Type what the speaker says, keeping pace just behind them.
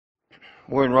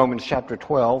We're in Romans chapter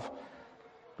 12. Go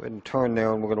ahead and turn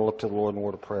there, and we're going to look to the Lord in a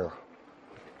word of prayer.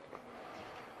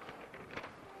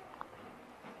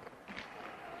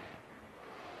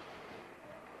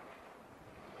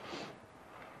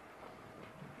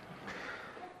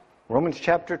 Romans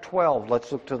chapter 12.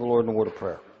 Let's look to the Lord in a word of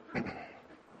prayer.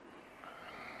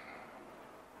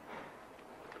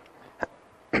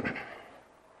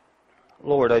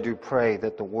 Lord, I do pray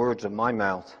that the words of my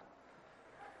mouth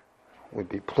would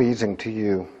be pleasing to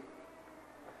you.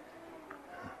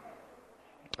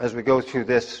 As we go through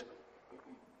this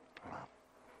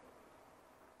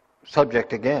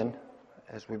subject again,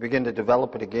 as we begin to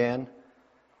develop it again,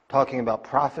 talking about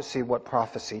prophecy, what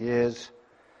prophecy is.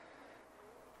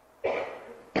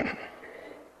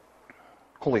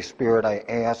 Holy Spirit, I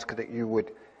ask that you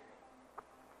would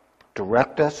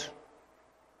direct us,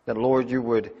 that, Lord, you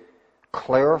would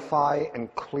clarify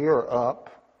and clear up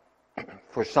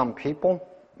for some people,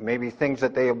 maybe things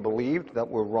that they have believed that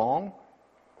were wrong.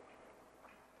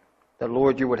 That,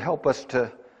 Lord, you would help us to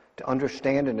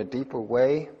understand in a deeper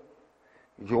way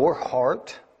your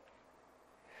heart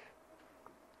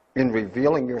in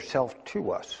revealing yourself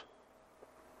to us.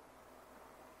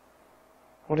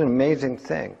 What an amazing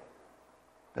thing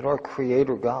that our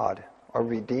Creator God, our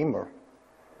Redeemer,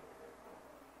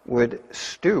 would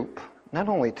stoop not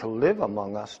only to live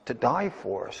among us, to die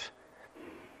for us,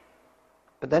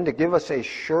 but then to give us a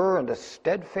sure and a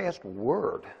steadfast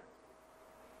word.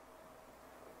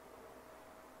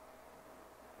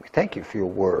 We thank you for your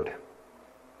word,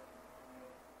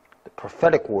 the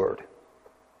prophetic word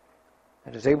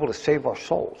that is able to save our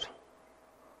souls.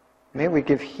 May we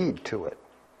give heed to it.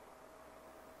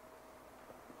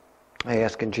 I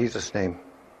ask in Jesus' name,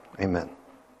 amen.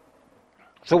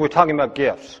 So we're talking about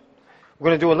gifts. We're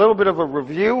going to do a little bit of a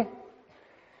review.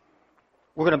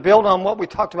 We're going to build on what we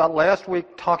talked about last week,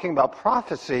 talking about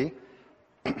prophecy.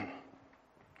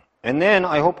 And then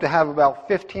I hope to have about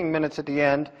 15 minutes at the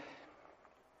end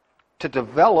to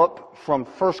develop from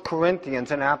 1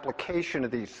 Corinthians an application of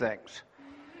these things.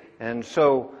 And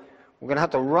so we're going to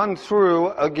have to run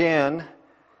through again.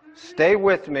 Stay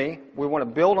with me. We want to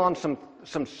build on some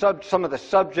of the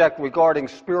subject regarding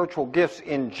spiritual gifts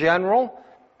in general.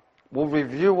 We'll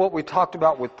review what we talked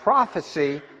about with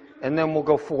prophecy, and then we'll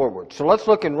go forward. So let's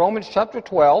look in Romans chapter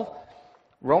 12.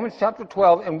 Romans chapter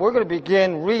 12, and we're going to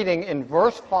begin reading in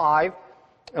verse 5,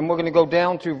 and we're going to go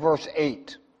down to verse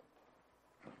 8.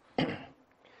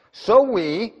 So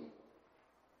we,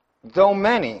 though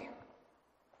many,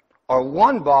 are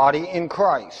one body in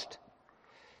Christ.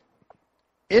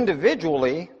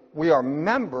 Individually, we are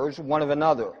members one of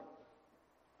another,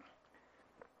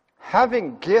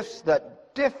 having gifts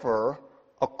that differ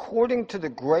according to the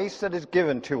grace that is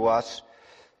given to us.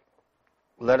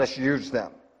 Let us use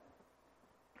them.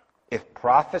 If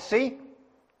prophecy,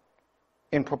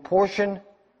 in proportion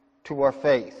to our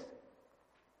faith.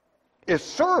 If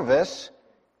service,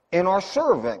 in our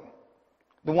serving.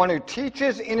 The one who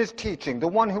teaches in his teaching. The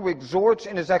one who exhorts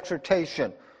in his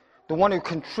exhortation. The one who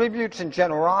contributes in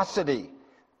generosity.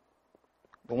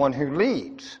 The one who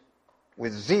leads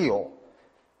with zeal.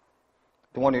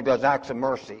 The one who does acts of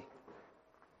mercy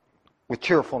with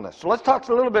cheerfulness. So let's talk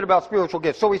a little bit about spiritual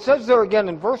gifts. So he says there again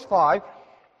in verse 5,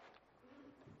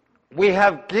 we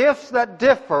have gifts that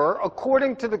differ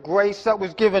according to the grace that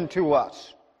was given to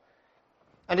us.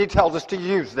 And he tells us to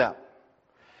use them.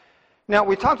 Now,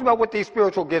 we talked about what these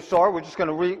spiritual gifts are. We're just going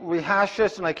to rehash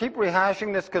this, and I keep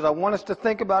rehashing this because I want us to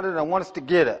think about it and I want us to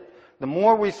get it. The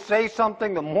more we say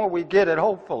something, the more we get it,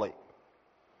 hopefully.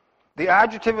 The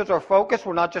adjective is our focus.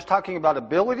 We're not just talking about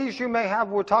abilities you may have.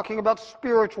 We're talking about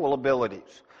spiritual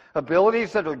abilities.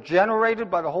 Abilities that are generated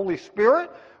by the Holy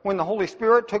Spirit when the Holy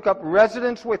Spirit took up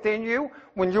residence within you,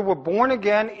 when you were born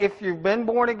again, if you've been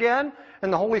born again,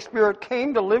 and the Holy Spirit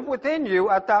came to live within you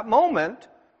at that moment,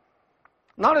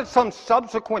 not at some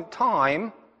subsequent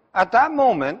time, at that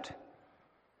moment,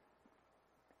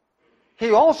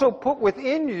 he also put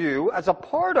within you, as a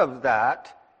part of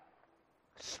that,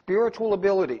 spiritual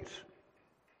abilities.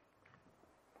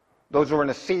 Those are in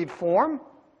a seed form,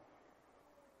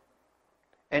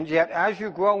 and yet as you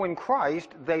grow in Christ,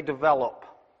 they develop.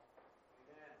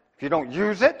 If you don't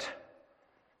use it,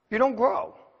 you don't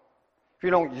grow. If you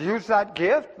don't use that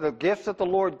gift, the gifts that the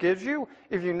Lord gives you,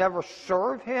 if you never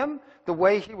serve Him the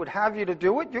way He would have you to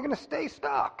do it, you're going to stay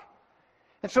stuck.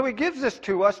 And so He gives this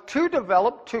to us to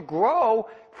develop, to grow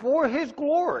for His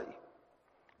glory,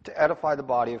 to edify the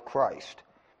body of Christ.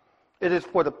 It is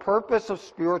for the purpose of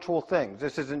spiritual things.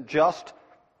 This isn't just,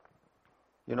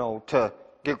 to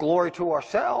get glory to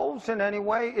ourselves in any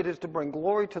way. It is to bring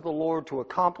glory to the Lord, to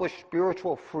accomplish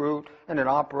spiritual fruit, and it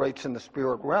operates in the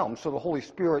spirit realm. So the Holy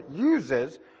Spirit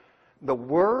uses the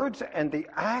words and the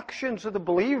actions of the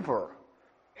believer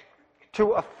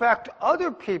to affect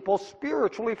other people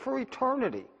spiritually for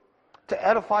eternity, to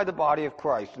edify the body of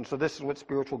Christ. And so this is what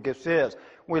spiritual gifts is.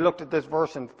 We looked at this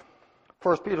verse in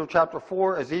 1 Peter chapter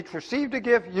 4. As each received a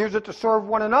gift, use it to serve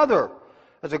one another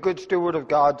as a good steward of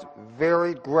God's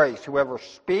varied grace. Whoever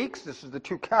speaks, this is the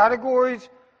two categories.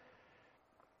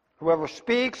 Whoever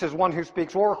speaks is one who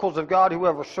speaks oracles of God.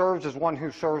 Whoever serves is one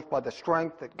who serves by the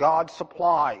strength that God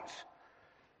supplies.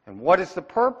 And what is the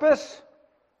purpose?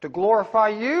 To glorify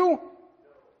you?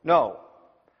 No.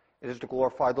 It is to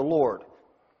glorify the Lord.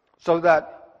 So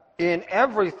that in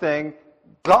everything,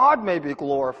 God may be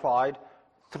glorified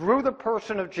through the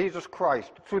person of Jesus Christ,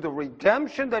 through the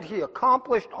redemption that He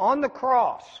accomplished on the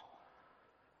cross.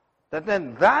 That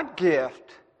then that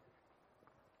gift,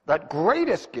 that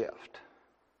greatest gift,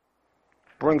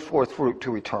 brings forth fruit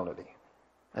to eternity.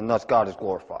 And thus God is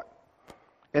glorified.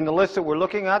 In the list that we're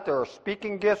looking at, there are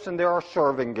speaking gifts and there are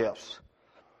serving gifts.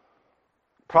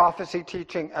 Prophecy,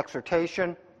 teaching,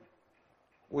 exhortation.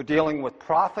 We're dealing with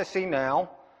prophecy now.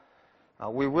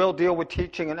 We will deal with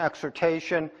teaching and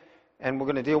exhortation, and we're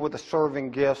going to deal with the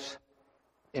serving gifts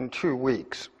in 2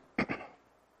 weeks.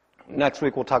 Next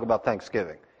week we'll talk about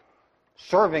Thanksgiving.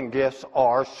 Serving gifts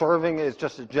serving is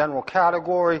just a general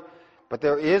category, but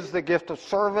there is the gift of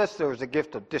service, there is a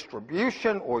gift of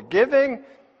distribution or giving,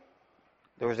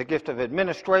 there is a gift of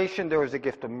administration, there is a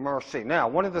gift of mercy. Now,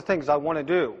 one of the things I want to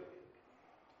do,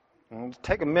 and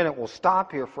take a minute, we'll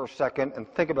stop here for a second and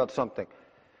think about something.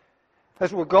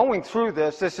 As we're going through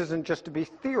this isn't just to be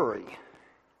theory.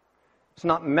 It's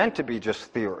not meant to be just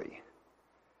theory.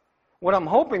 What I'm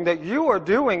hoping that you are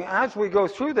doing as we go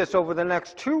through this over the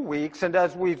next 2 weeks, and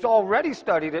as we've already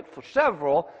studied it for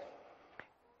several,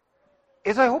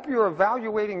 is I hope you're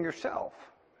evaluating yourself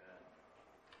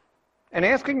and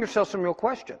asking yourself some real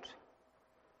questions.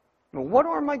 What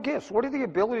are my gifts? What are the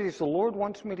abilities the Lord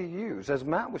wants me to use? As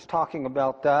Matt was talking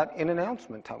about that in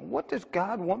announcement time, what does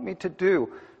God want me to do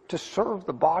to serve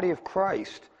the body of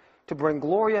Christ, to bring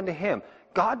glory unto Him?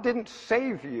 God didn't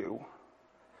save you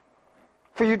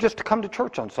for you just to come to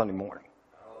church on Sunday morning.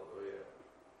 Hallelujah.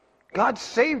 God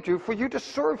saved you for you to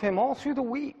serve Him all through the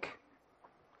week.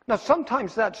 Now,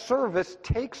 sometimes that service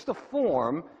takes the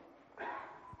form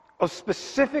of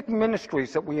specific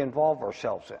ministries that we involve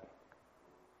ourselves in.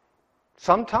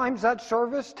 Sometimes that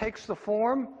service takes the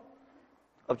form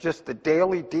of just the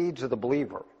daily deeds of the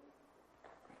believer.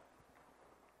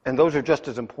 And those are just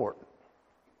as important.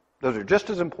 Those are just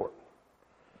as important.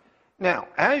 Now,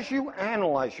 as you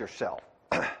analyze yourself,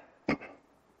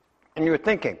 and you're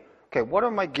thinking, okay, what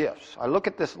are my gifts? I look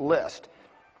at this list.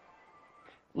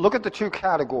 Look at the two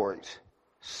categories.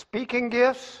 Speaking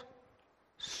gifts,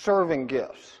 serving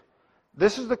gifts.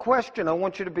 This is the question I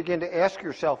want you to begin to ask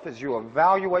yourself as you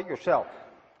evaluate yourself.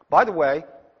 By the way,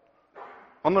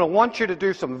 I'm going to want you to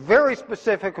do some very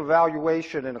specific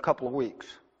evaluation in a couple of weeks.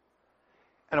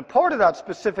 And a part of that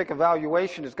specific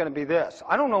evaluation is going to be this.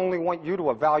 I don't only want you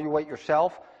to evaluate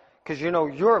yourself, because you know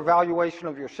your evaluation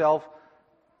of yourself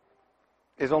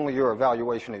is only your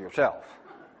evaluation of yourself.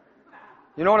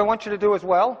 You know what I want you to do as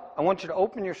well? I want you to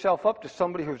open yourself up to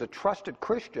somebody who's a trusted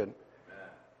Christian,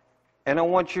 and I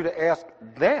want you to ask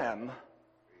them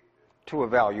to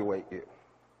evaluate you.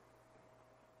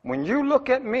 When you look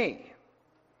at me,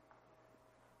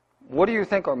 what do you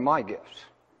think are my gifts?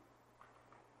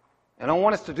 And I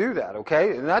want us to do that,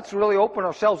 okay? And that's really open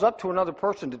ourselves up to another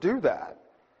person to do that.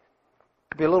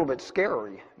 It'd be a little bit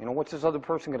scary. You know, what's this other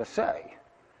person going to say?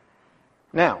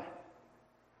 Now,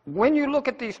 when you look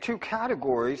at these two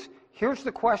categories, here's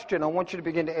the question I want you to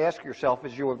begin to ask yourself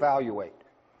as you evaluate.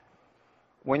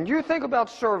 When you think about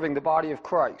serving the body of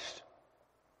Christ,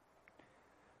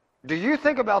 do you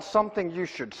think about something you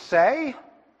should say,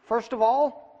 first of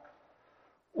all?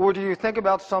 Or do you think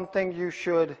about something you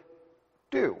should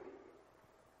do?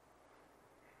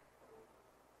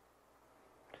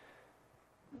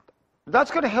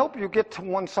 That's going to help you get to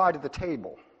one side of the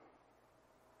table.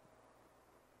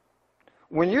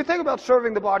 When you think about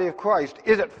serving the body of Christ,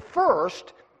 is it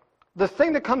first the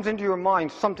thing that comes into your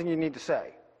mind something you need to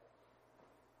say?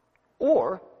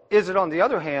 Or is it, on the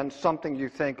other hand, something you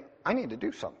think, I need to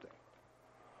do something?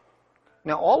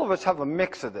 Now, all of us have a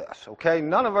mix of this, okay?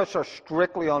 None of us are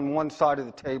strictly on one side of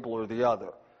the table or the other.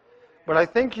 But I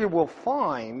think you will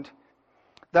find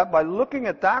that by looking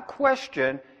at that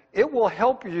question, it will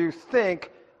help you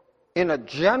think in a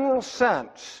general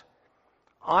sense,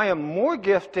 I am more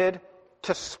gifted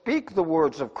to speak the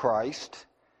words of Christ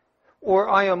or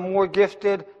I am more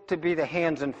gifted to be the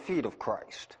hands and feet of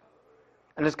Christ.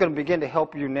 And it's going to begin to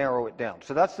help you narrow it down.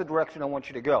 So that's the direction I want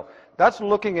you to go. That's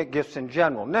looking at gifts in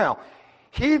general. Now,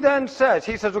 he then says,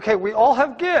 okay, we all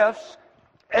have gifts,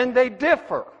 and they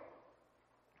differ.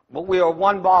 But we are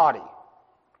one body.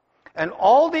 And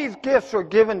all these gifts are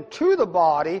given to the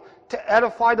body to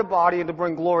edify the body and to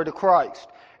bring glory to Christ.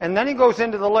 And then he goes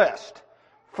into the list.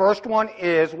 First one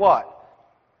is what?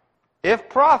 If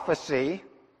prophecy,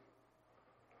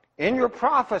 in your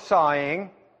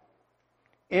prophesying,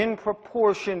 in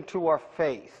proportion to our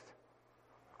faith.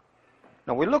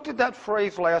 Now, we looked at that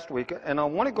phrase last week, and I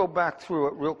want to go back through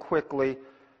it real quickly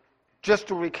just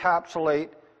to recapitulate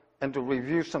and to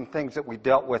review some things that we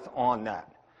dealt with on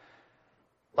that.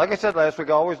 Like I said last week,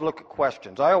 I always look at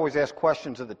questions. I always ask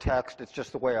questions of the text. It's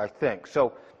just the way I think.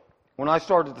 So when I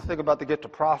started to think about the gift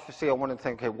of prophecy, I wanted to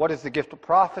think, okay, what is the gift of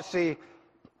prophecy?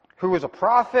 Who is a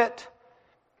prophet?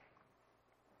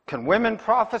 Can women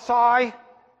prophesy?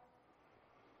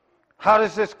 How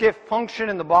does this gift function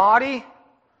in the body?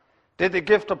 Did the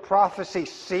gift of prophecy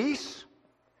cease?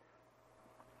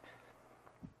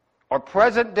 Are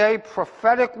present-day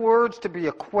prophetic words to be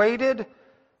equated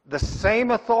the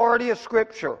same authority as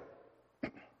Scripture?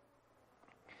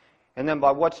 And then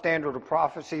by what standard of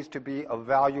prophecies to be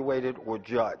evaluated or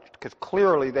judged? Because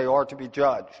clearly they are to be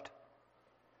judged.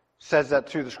 Says that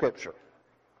through the Scripture.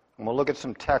 And we'll look at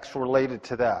some texts related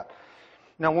to that.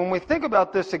 Now, when we think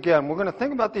about this again, we're going to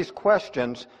think about these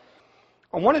questions.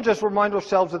 I want to just remind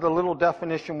ourselves of the little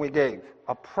definition we gave.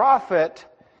 A prophet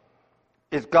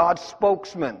is God's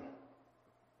spokesman.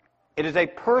 It is a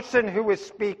person who is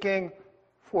speaking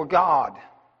for God.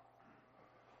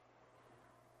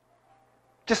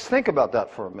 Just think about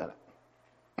that for a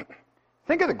minute.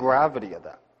 Think of the gravity of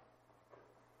that.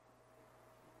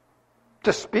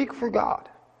 To speak for God.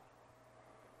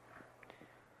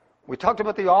 We talked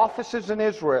about the offices in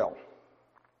Israel.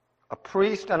 A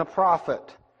priest and a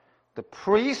prophet. The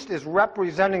priest is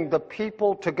representing the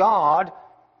people to God.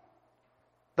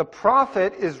 The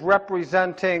prophet is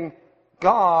representing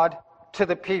God to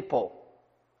the people.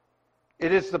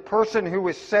 It is the person who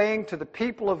is saying to the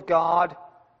people of God,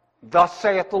 "Thus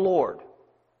saith the Lord."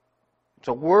 It's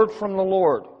a word from the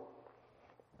Lord.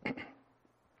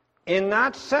 In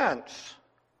that sense,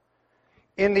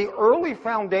 in the early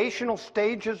foundational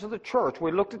stages of the church,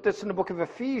 we looked at this in the book of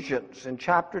Ephesians in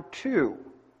chapter 2.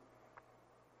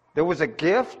 There was a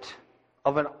gift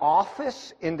of an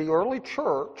office in the early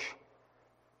church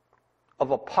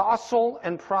of apostle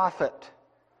and prophet.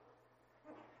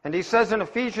 And he says in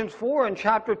Ephesians 4 in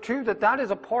chapter 2 that that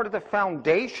is a part of the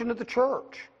foundation of the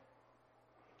church.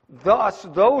 Thus,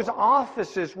 those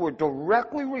offices were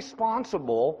directly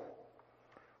responsible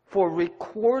for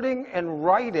recording and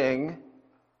writing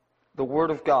the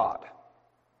Word of God,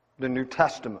 the New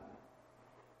Testament.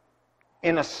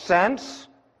 In a sense,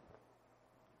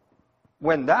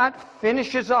 when that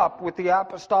finishes up with the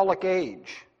apostolic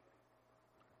age,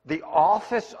 the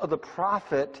office of the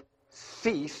prophet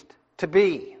ceased to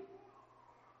be.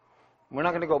 We're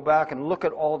not going to go back and look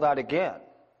at all that again.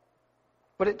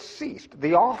 But it ceased,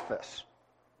 the office,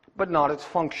 but not its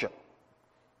function.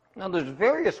 Now, there's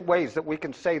various ways that we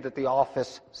can say that the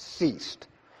office ceased.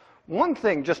 One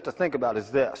thing just to think about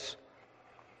is this.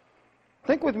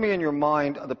 Think with me in your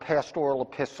mind of the pastoral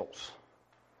epistles.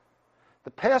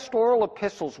 The pastoral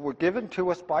epistles were given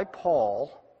to us by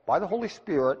Paul, by the Holy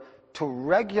Spirit, to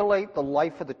regulate the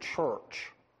life of the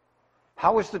church.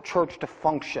 How is the church to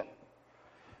function?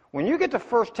 When you get to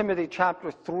 1 Timothy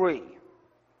chapter 3,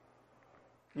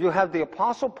 you have the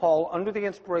Apostle Paul, under the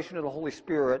inspiration of the Holy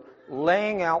Spirit,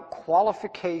 laying out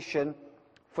qualification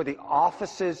for the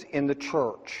offices in the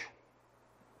church.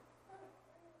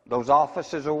 Those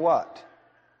offices are what?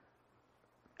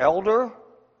 Elder,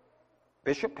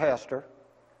 bishop, pastor,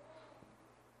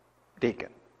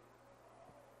 deacon.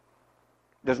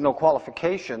 There's no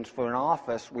qualifications for an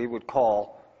office we would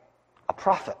call a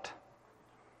prophet.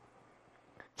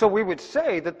 So we would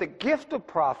say that the gift of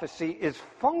prophecy is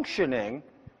functioning,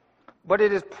 but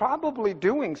it is probably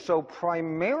doing so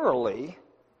primarily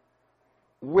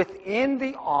within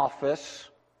the office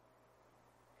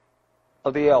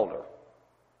of the elder,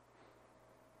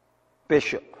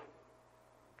 bishop,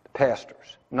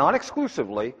 pastors. Not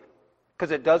exclusively,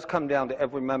 because it does come down to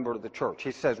every member of the church.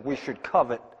 He says we should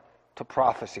covet to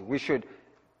prophecy. We should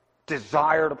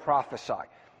desire to prophesy.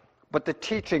 But the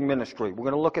teaching ministry, we're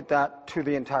going to look at that to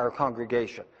the entire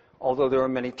congregation, although there are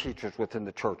many teachers within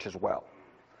the church as well.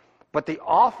 But the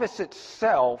office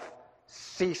itself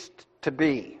ceased to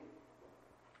be.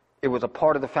 It was a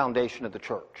part of the foundation of the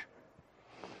church.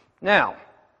 Now,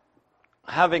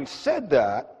 having said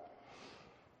that,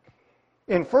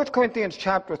 In 1 Corinthians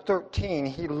chapter 13,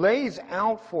 he lays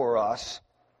out for us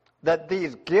that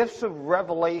these gifts of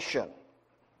revelation,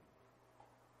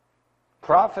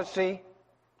 prophecy,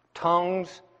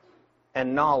 tongues,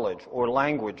 and knowledge, or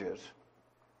languages,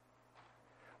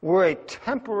 were a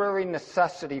temporary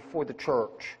necessity for the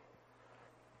church.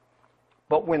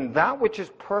 But when that which is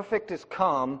perfect is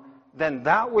come, then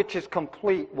that which is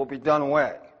complete will be done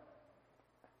away.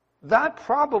 That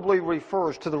probably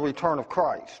refers to the return of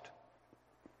Christ.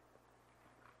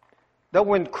 That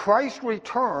when Christ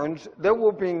returns, there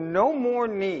will be no more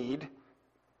need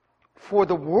for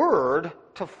the Word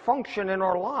to function in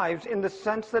our lives in the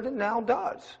sense that it now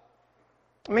does.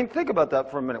 I mean, think about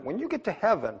that for a minute. When you get to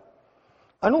heaven,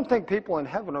 I don't think people in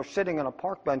heaven are sitting on a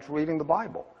park bench reading the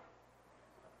Bible.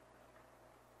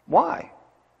 Why?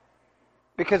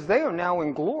 Because they are now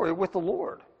in glory with the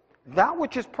Lord. That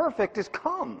which is perfect is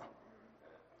come.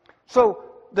 So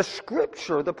the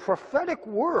Scripture, the prophetic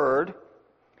word,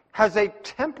 has a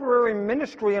temporary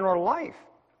ministry in our life.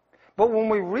 But when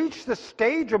we reach the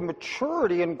stage of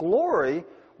maturity and glory,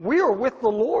 we are with the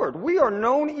Lord. We are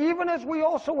known even as we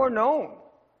also are known.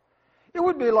 It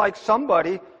would be like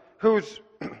somebody who's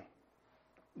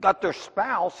got their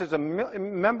spouse as a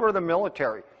member of the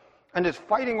military and is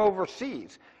fighting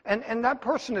overseas. And that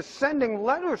person is sending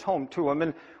letters home to him.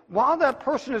 And while that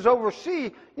person is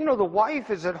overseas, you know, the wife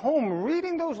is at home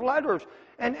reading those letters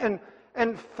and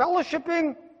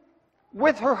fellowshipping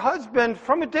with her husband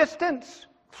from a distance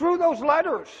through those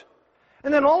letters.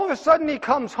 And then all of a sudden he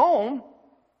comes home.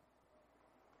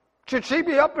 Should she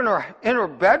be up in her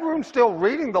bedroom still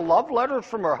reading the love letters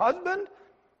from her husband?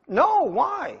 No,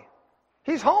 why?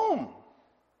 He's home.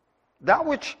 That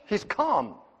which he's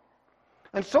come.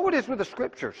 And so it is with the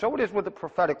Scripture. So it is with the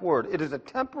prophetic word. It is a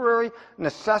temporary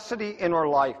necessity in our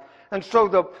life. And so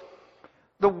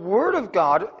the Word of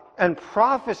God and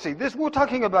prophecy, this we're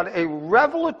talking about a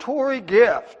revelatory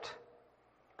gift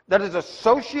that is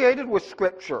associated with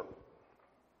Scripture.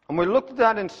 And we looked at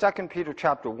that in 2 Peter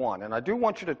chapter 1. And I do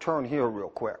want you to turn here real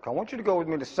quick. I want you to go with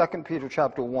me to 2 Peter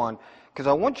chapter 1, because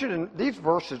I want you to, these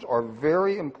verses are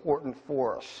very important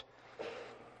for us.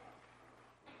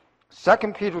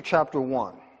 2 Peter chapter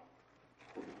 1.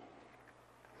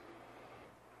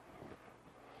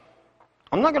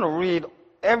 I'm not going to read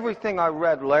everything I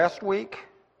read last week.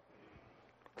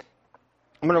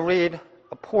 I'm going to read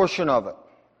a portion of it.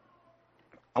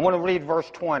 I want to read verse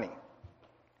 20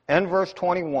 and verse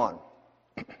 21.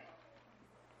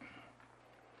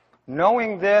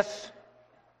 Knowing this,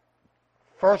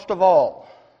 first of all,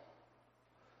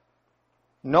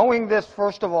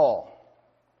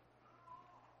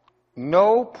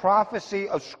 no prophecy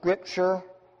of Scripture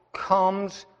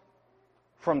comes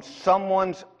from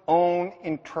someone's own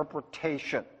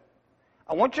interpretation.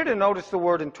 I want you to notice the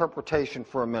word interpretation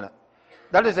for a minute.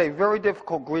 That is a very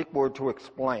difficult Greek word to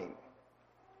explain.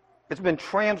 It's been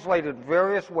translated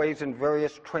various ways in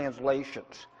various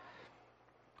translations.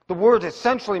 The word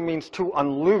essentially means to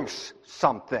unloose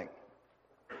something.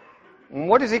 And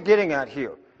what is he getting at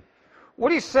here?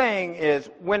 What he's saying is,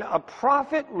 when a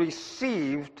prophet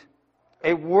received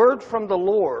a word from the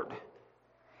Lord,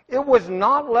 it was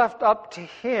not left up to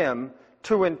him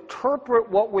to interpret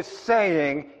what was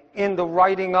saying in the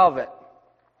writing of it.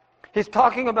 He's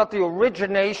talking about the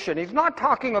origination. He's not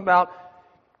talking about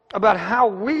how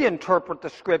we interpret the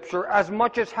Scripture as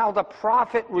much as how the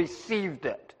prophet received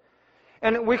it.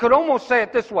 And we could almost say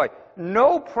it this way: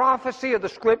 no prophecy of the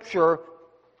Scripture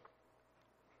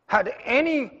had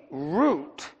any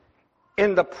root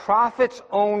in the prophet's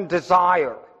own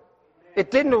desire.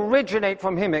 It didn't originate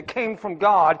from him. It came from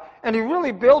God. And he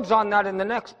really builds on that in the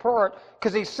next part,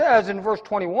 because he says in verse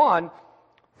 21,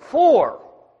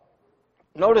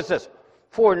 notice this,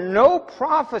 for no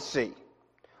prophecy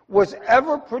was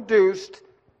ever produced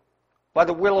by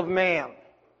the will of man.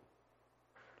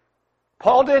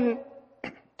 Paul didn't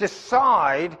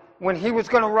decide when he was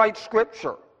going to write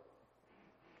Scripture.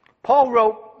 Paul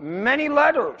wrote many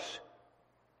letters.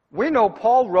 We know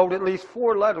Paul wrote at least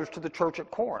 4 letters to the church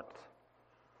at Corinth.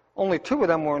 Only 2 of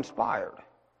them were inspired.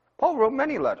 Paul wrote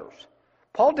many letters.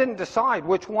 Paul didn't decide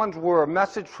which ones were a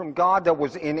message from God that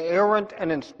was inerrant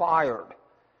and inspired.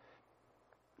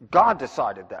 God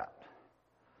decided that.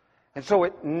 And so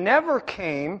it never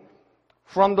came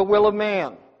from the will of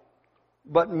man.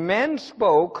 But men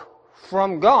spoke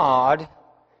from God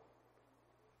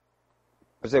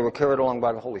as they were carried along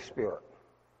by the Holy Spirit.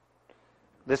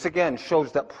 This again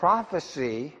shows that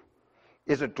prophecy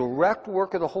is a direct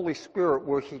work of the Holy Spirit,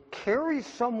 where he carries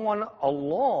someone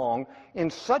along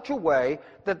in such a way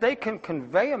that they can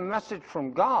convey a message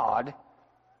from God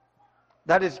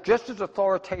that is just as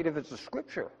authoritative as the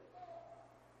Scripture.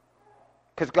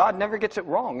 Because God never gets it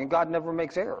wrong, and God never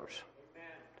makes errors.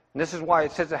 And this is why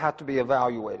it says it has to be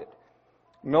evaluated.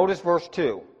 Notice verse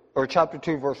 2, or chapter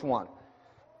 2, verse 1.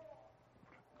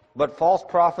 But false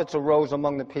prophets arose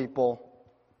among the people,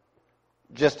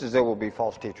 just as there will be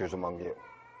false teachers among you.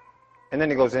 And then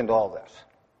he goes into all this.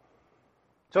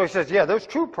 So he says, yeah, there's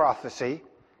true prophecy.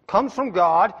 Comes from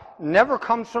God, never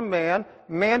comes from man.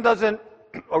 Man doesn't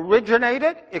originate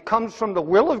it. It comes from the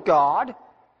will of God.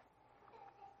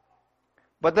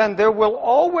 But then there will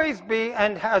always be,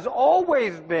 and has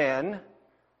always been,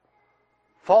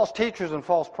 false teachers and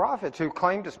false prophets who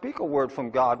claim to speak a word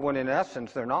from God when in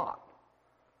essence they're not.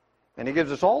 And he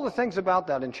gives us all the things about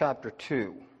that in chapter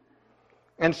 2.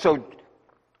 And so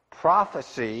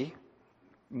prophecy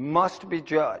must be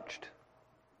judged.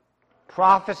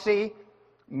 Prophecy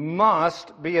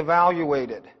must be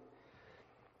evaluated.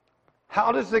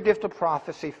 How does the gift of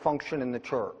prophecy function in the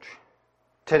church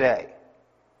today?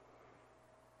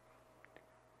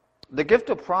 The gift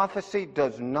of prophecy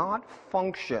does not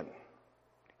function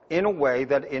in a way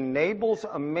that enables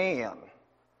a man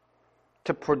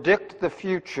to predict the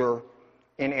future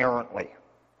inerrantly.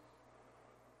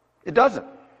 It doesn't.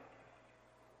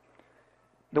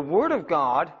 The Word of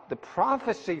God, the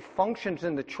prophecy functions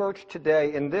in the church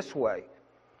today in this way.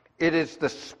 It is the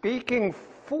speaking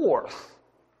forth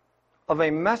of a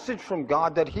message from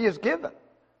God that He has given,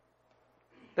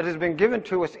 that has been given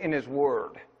to us in His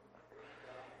Word.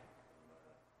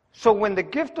 So when the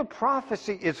gift of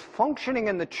prophecy is functioning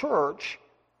in the church,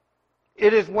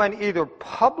 it is when either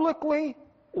publicly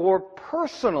or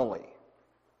personally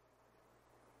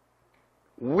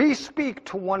we speak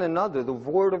to one another the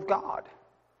Word of God.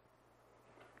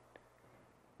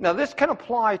 Now, this can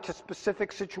apply to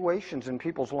specific situations in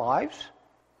people's lives.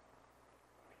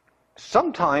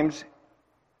 Sometimes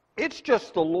it's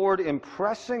just the Lord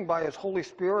impressing by His Holy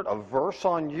Spirit a verse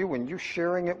on you and you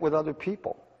sharing it with other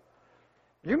people.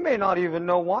 You may not even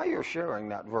know why you're sharing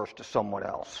that verse to someone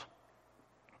else.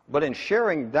 But in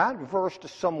sharing that verse to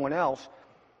someone else,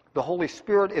 the Holy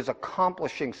Spirit is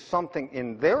accomplishing something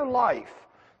in their life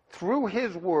through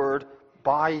His Word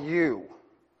by you.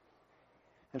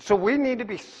 And so we need to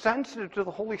be sensitive to the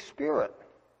Holy Spirit.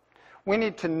 We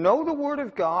need to know the Word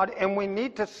of God, and we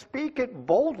need to speak it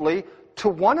boldly to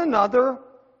one another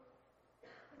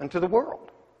and to the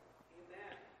world.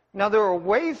 Amen. Now, there are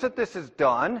ways that this is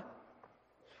done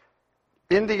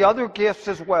in the other gifts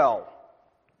as well.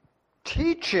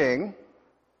 Teaching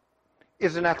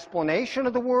is an explanation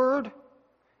of the Word.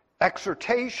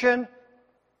 Exhortation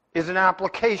is an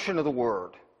application of the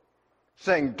Word,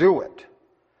 saying, do it.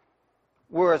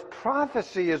 Whereas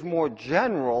prophecy is more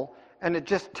general, and it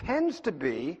just tends to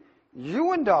be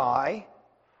you and I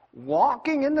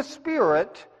walking in the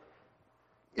Spirit,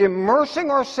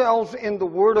 immersing ourselves in the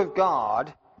Word of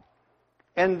God,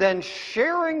 and then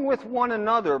sharing with one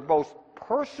another, both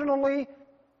personally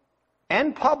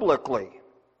and publicly,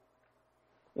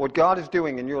 what God is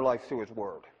doing in your life through His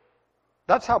Word.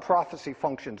 That's how prophecy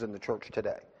functions in the church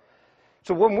today.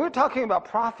 So when we're talking about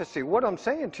prophecy, what I'm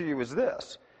saying to you is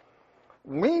this.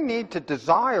 We need to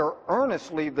desire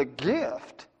earnestly the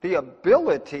gift, the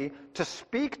ability to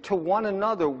speak to one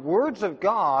another words of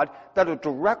God that are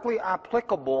directly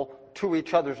applicable to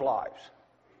each other's lives.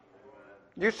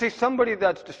 You see somebody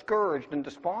that's discouraged and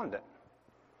despondent.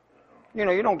 You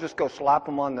know, you don't just go slap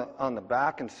them on the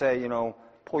back and say,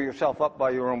 pull yourself up by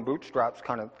your own bootstraps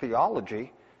kind of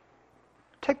theology.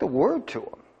 Take the Word to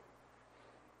them.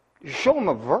 You show them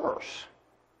a verse.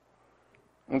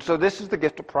 And so this is the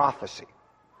gift of prophecy.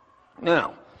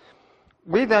 Now,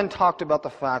 we then talked about the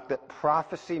fact that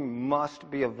prophecy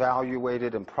must be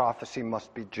evaluated and prophecy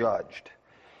must be judged.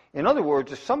 In other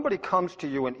words, if somebody comes to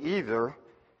you and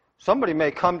somebody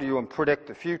may come to you and predict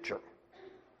the future.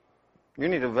 You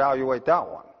need to evaluate that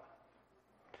one.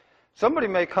 Somebody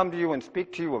may come to you and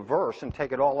speak to you a verse and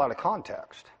take it all out of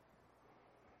context.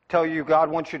 Tell you God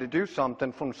wants you to do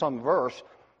something from some verse,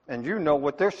 and you know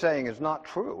what they're saying is not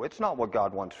true. It's not what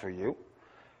God wants for you.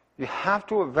 You have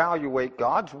to evaluate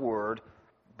God's Word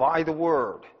by the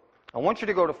Word. I want you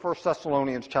to go to 1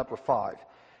 Thessalonians chapter 5.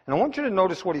 And I want you to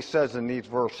notice what he says in these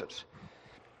verses.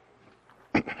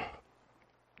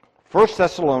 1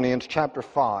 Thessalonians chapter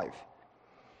 5.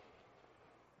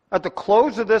 At the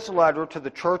close of this letter to the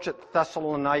church at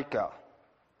Thessalonica,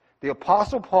 the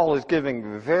Apostle Paul is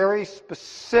giving very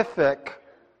specific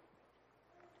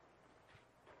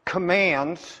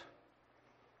commands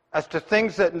as to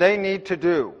things that they need to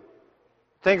do.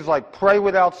 Things like pray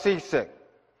without ceasing.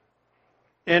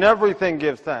 In everything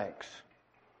give thanks.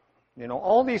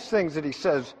 All these things that he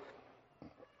says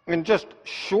in just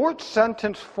short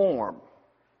sentence form.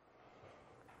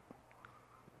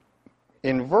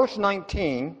 In verse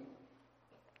 19,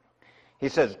 he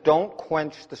says, don't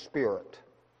quench the Spirit.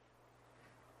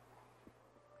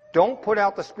 Don't put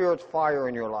out the Spirit's fire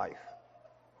in your life.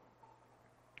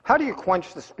 How do you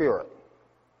quench the Spirit?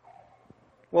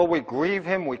 Well, we grieve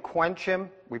Him, we quench Him,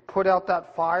 we put out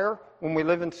that fire when we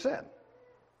live in sin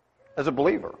as a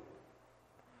believer.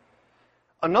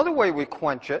 Another way we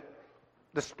quench it,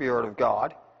 the Spirit of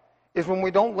God, is when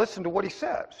we don't listen to what He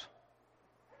says.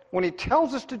 When He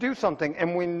tells us to do something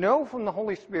and we know from the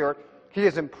Holy Spirit He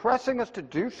is impressing us to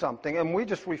do something and we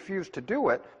just refuse to do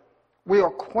it, we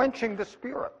are quenching the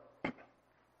Spirit.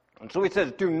 And so He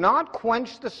says, do not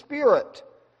quench the Spirit.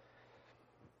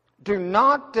 Do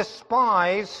not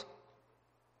despise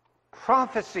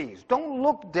prophecies. Don't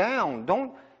look down.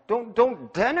 Don't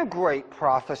denigrate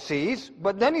prophecies.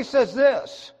 But then He says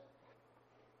this,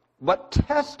 but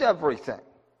test everything.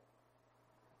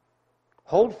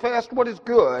 Hold fast what is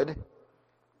good.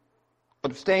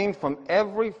 Abstain from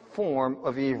every form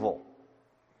of evil.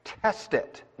 Test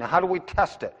it. Now, how do we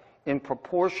test it? In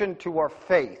proportion to our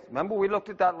faith. Remember we looked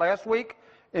at that last week?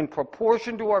 In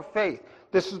proportion to our faith.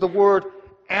 This is the word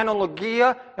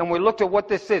analogia, and we looked at what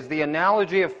this is, the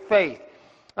analogy of faith.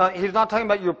 He's not talking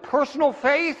about your personal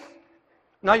faith,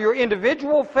 not your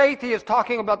individual faith. He is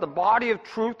talking about the body of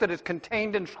truth that is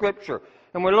contained in Scripture.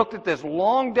 And we looked at this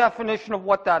long definition of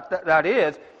what that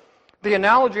is. The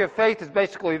analogy of faith is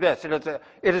basically this.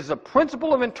 It is a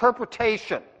principle of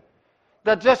interpretation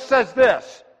that just says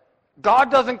this.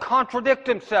 God doesn't contradict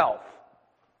Himself.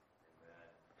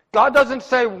 God doesn't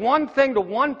say one thing to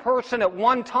one person at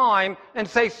one time and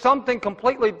say something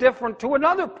completely different to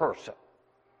another person.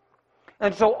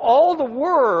 And so all the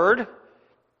Word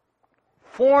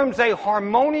forms a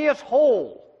harmonious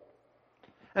whole.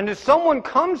 And if someone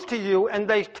comes to you and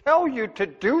they tell you to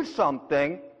do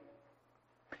something,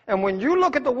 and when you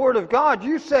look at the Word of God,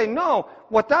 you say, no,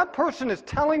 what that person is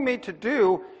telling me to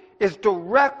do is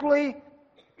directly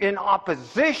in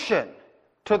opposition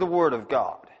to the Word of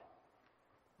God.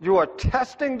 You are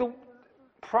testing the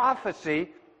prophecy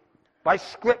by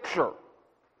Scripture.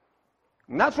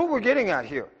 And that's what we're getting at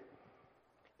here,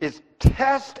 is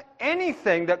test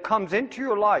anything that comes into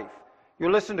your life. You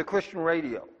listen to Christian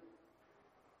radio,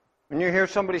 and you hear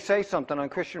somebody say something on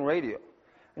Christian radio,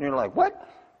 and you're like, what?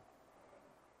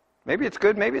 Maybe it's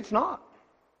good, maybe it's not.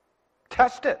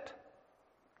 Test it.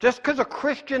 Just because a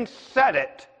Christian said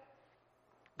it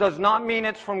does not mean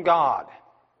it's from God.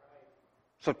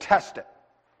 So test it.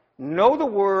 Know the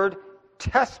Word,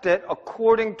 test it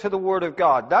according to the Word of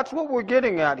God. That's what we're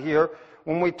getting at here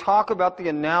when we talk about the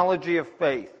analogy of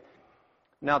faith.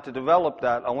 Now, to develop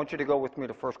that, I want you to go with me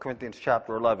to 1 Corinthians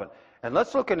chapter 11. And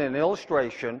let's look at an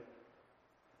illustration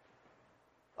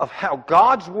of how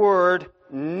God's Word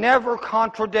never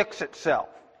contradicts itself.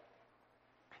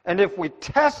 And if we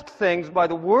test things by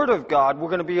the Word of God, we're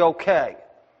going to be okay.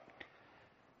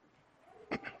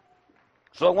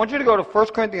 So I want you to go to 1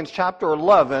 Corinthians chapter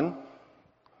 11,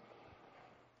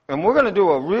 and we're going to do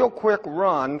a real quick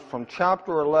run from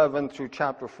chapter 11 through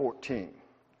chapter 14.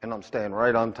 And I'm staying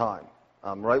right on time.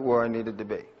 I'm right where I needed to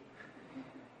be.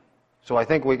 So I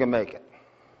think we can make it.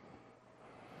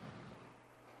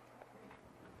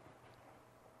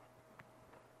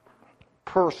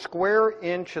 Per square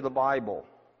inch of the Bible,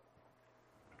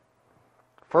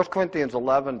 1 Corinthians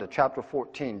 11 to chapter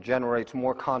 14 generates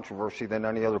more controversy than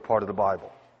any other part of the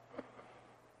Bible.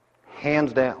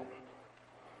 Hands down.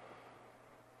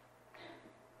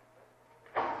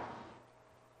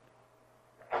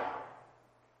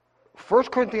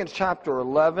 First Corinthians chapter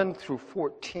 11 through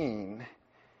 14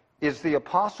 is the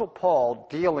Apostle Paul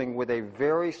dealing with a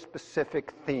very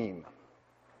specific theme.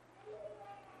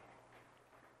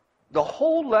 The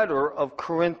whole letter of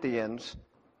Corinthians,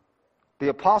 the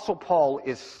Apostle Paul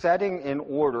is setting in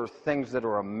order things that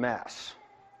are a mess.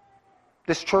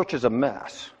 This church is a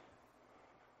mess.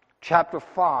 Chapter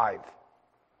 5,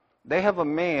 they have a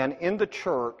man in the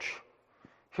church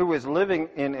who is living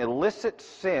in illicit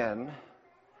sin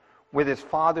with his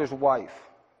father's wife.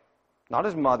 Not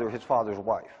his mother, his father's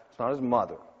wife. It's not his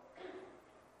mother.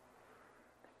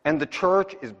 And the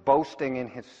church is boasting in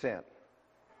his sin.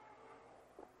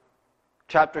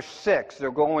 Chapter 6, they're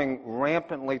going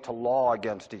rampantly to law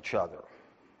against each other.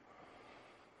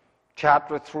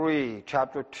 Chapter 3,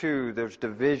 chapter 2, there's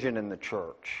division in the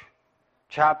church.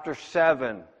 Chapter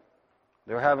 7,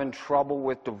 they're having trouble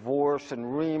with divorce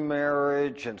and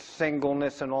remarriage and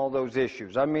singleness and all those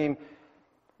issues. I mean,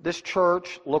 this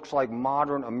church looks like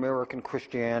modern American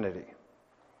Christianity.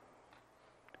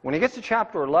 When he gets to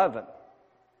chapter 11,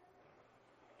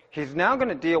 he's now going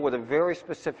to deal with a very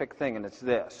specific thing, and it's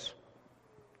this.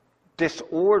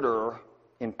 Disorder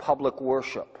in public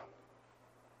worship.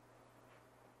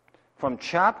 From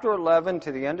chapter 11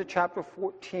 to the end of chapter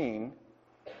 14,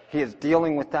 he is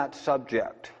dealing with that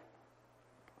subject.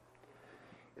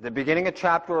 At the beginning of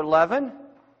chapter 11,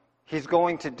 he's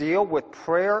going to deal with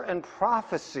prayer and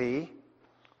prophecy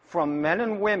from men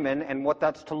and women and what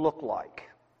that's to look like.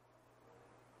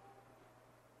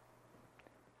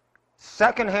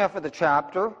 Second half of the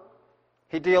chapter,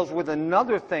 he deals with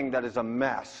another thing that is a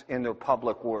mess in their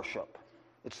public worship.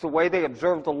 It's the way they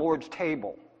observe the Lord's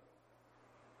table.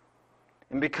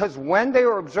 And because when they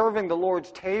are observing the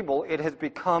Lord's table, it has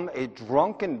become a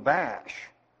drunken bash,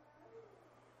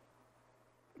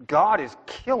 God is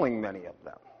killing many of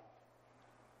them.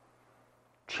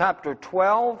 Chapter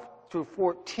 12 through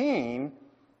 14,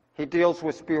 he deals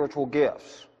with spiritual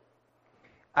gifts.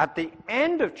 At the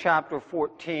end of chapter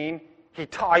 14, he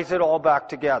ties it all back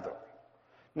together.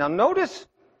 Now notice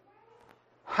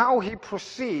how he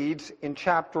proceeds in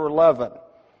chapter 11.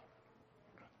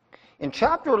 In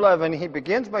chapter 11, he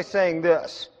begins by saying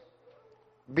this: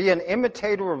 "Be an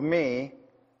imitator of me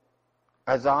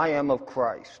as I am of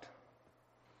Christ."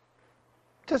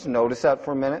 Just notice that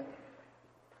for a minute.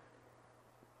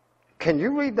 Can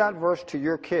you read that verse to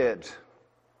your kids?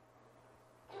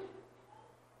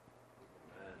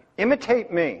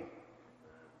 Imitate me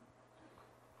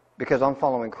because I'm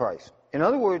following Christ. In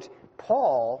other words,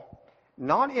 Paul,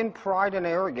 not in pride and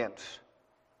arrogance,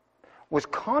 was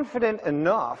confident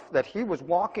enough that he was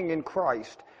walking in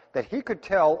Christ that he could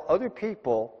tell other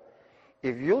people,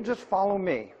 if you'll just follow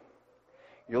me,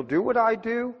 you'll do what I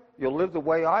do, you'll live the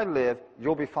way I live,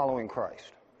 you'll be following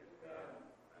Christ.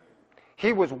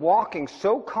 He was walking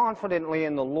so confidently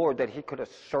in the Lord that he could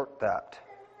assert that.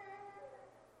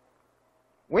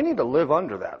 We need to live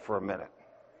under that for a minute.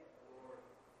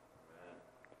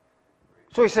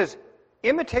 So he says,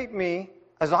 imitate me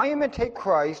as I imitate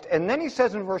Christ. And then he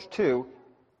says in verse 2,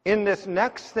 in this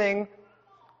next thing,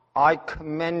 I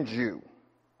commend you.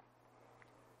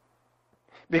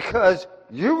 Because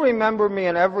you remember me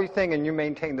in everything and you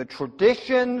maintain the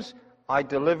traditions I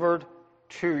delivered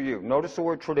to you. Notice the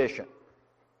word tradition.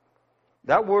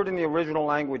 That word in the original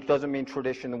language doesn't mean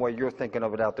tradition the way you're thinking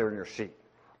of it out there in your seat.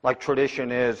 Like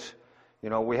tradition is,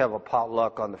 we have a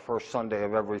potluck on the first Sunday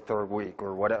of every third week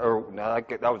or whatever.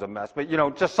 That was a mess. But,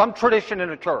 just some tradition in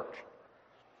a church.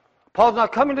 Paul's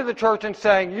not coming to the church and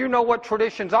saying, you know what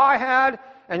traditions I had,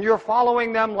 and you're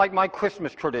following them like my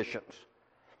Christmas traditions.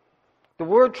 The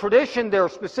word tradition there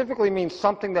specifically means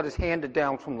something that is handed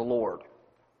down from the Lord.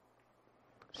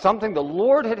 Something the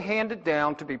Lord had handed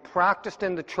down to be practiced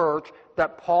in the church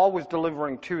that Paul was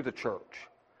delivering to the church.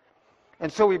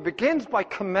 And so he begins by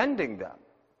commending them.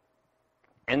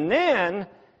 And then,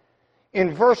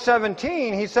 in verse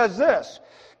 17, he says this.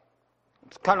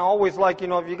 It's kind of always like,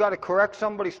 if you got to correct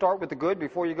somebody, start with the good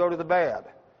before you go to the bad.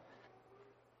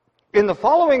 In the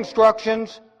following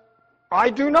instructions, I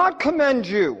do not commend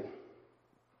you.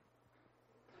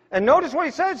 And notice what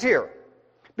he says here.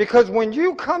 Because when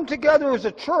you come together as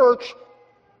a church,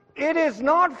 it is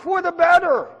not for the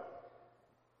better.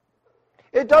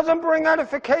 It doesn't bring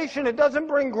edification. It doesn't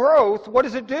bring growth. What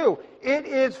does it do? It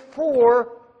is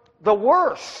for the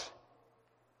worse.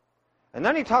 And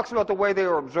then he talks about the way they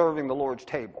are observing the Lord's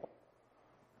table.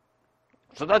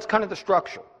 So that's kind of the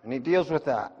structure. And he deals with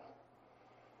that.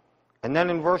 And then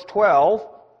in verse 12,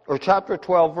 or chapter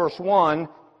 12, verse 1,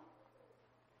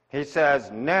 he says,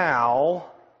 now,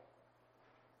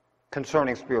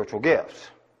 concerning spiritual gifts.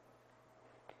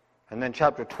 And then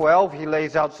chapter 12, he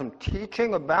lays out some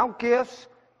teaching about gifts.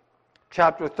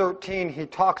 Chapter 13, he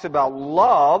talks about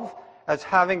love as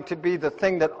having to be the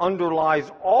thing that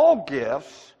underlies all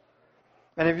gifts.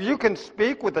 And if you can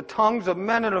speak with the tongues of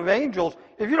men and of angels,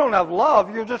 if you don't have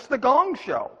love, you're just the gong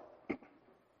show.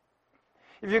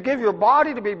 If you give your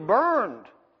body to be burned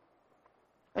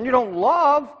and you don't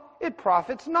love, it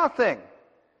profits nothing.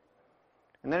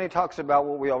 And then he talks about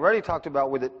what we already talked about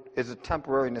with it is a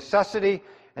temporary necessity.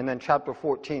 And then chapter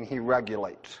 14, he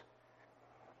regulates.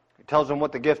 He tells them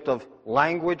what the gift of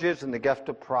language is and the gift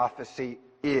of prophecy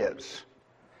is.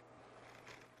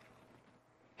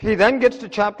 He then gets to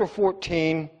chapter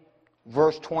 14,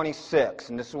 verse 26.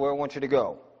 And this is where I want you to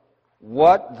go.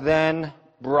 What then,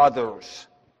 brothers?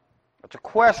 That's a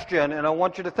question, and I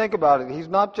want you to think about it. He's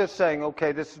not just saying,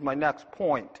 okay, this is my next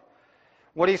point.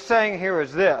 What he's saying here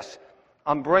is this.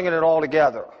 I'm bringing it all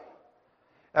together.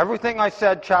 Everything I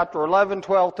said, chapter 11,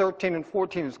 12, 13, and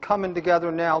 14 is coming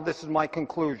together now. This is my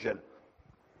conclusion.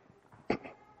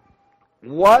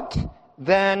 What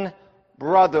then,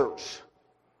 brothers?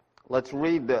 Let's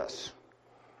read this.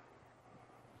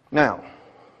 Now,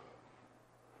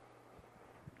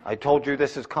 I told you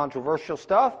this is controversial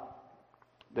stuff.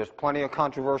 There's plenty of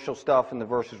controversial stuff in the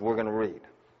verses we're going to read.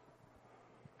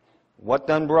 What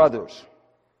then, brothers?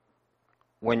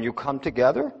 When you come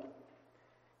together,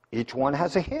 each one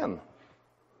has a hymn,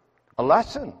 a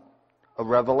lesson, a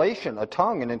revelation, a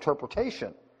tongue, an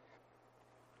interpretation.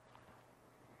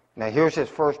 Now here's his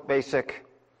first basic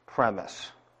premise.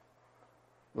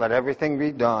 Let everything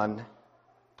be done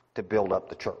to build up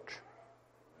the church.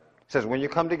 It says when you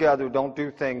come together, don't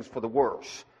do things for the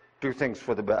worse. Do things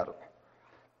for the better.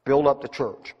 Build up the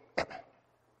church.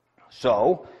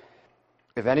 So,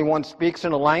 if anyone speaks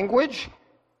in a language,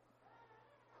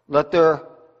 let there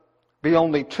be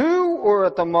only 2 or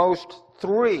at the most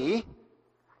 3,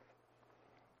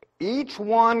 each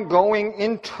one going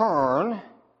in turn,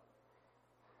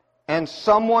 and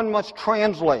someone must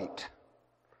translate.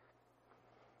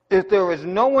 If there is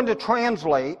no one to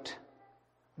translate,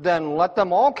 then let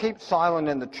them all keep silent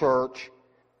in the church.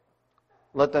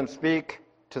 Let them speak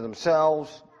to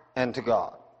themselves and to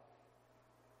God.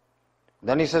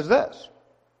 Then he says this,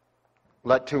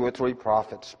 let 2 or 3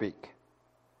 prophets speak.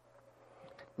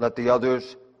 Let the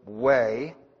others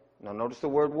weigh. Now notice the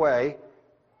word weigh.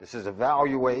 This is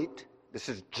evaluate. This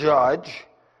is judge.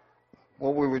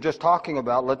 What we were just talking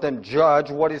about, let them judge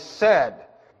what is said.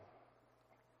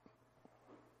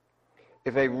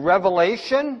 If a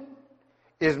revelation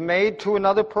is made to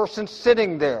another person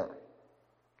sitting there,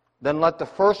 then let the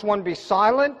first one be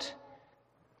silent,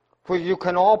 for you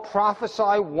can all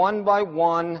prophesy one by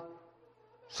one,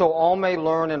 so all may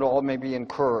learn and all may be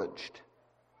encouraged.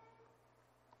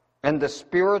 And the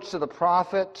spirits of the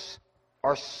prophets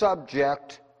are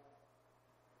subject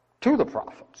to the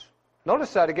prophets.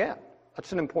 Notice that again.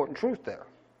 That's an important truth there.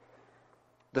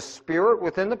 The spirit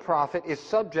within the prophet is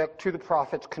subject to the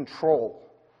prophet's control.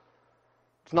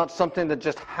 It's not something that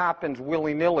just happens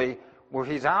willy-nilly where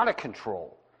he's out of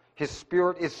control. His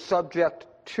spirit is subject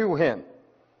to him.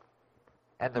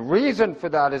 And the reason for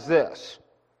that is this.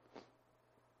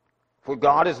 For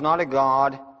God is not a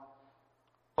God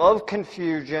of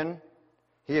confusion.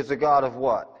 He is a God of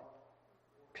what?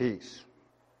 Peace.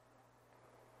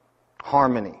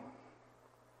 Harmony.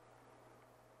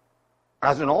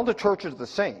 As in all the churches of the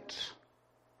saints,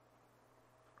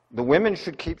 the women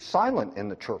should keep silent in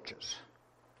the churches,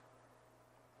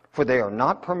 for they are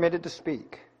not permitted to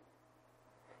speak,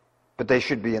 but they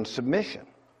should be in submission,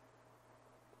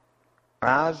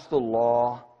 as the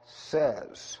law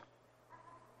says.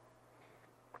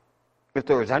 If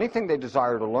there is anything they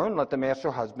desire to learn, let them ask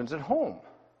their husbands at home,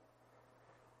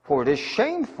 for it is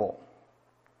shameful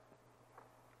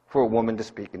for a woman to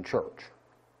speak in church.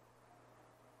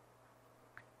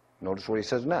 Notice what he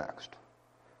says next.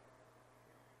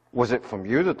 Was it from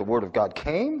you that the word of God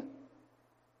came?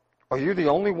 Are you the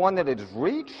only one that it has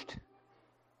reached?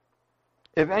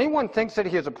 If anyone thinks that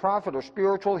he is a prophet or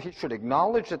spiritual, he should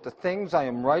acknowledge that the things I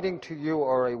am writing to you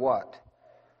are a what?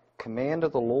 Command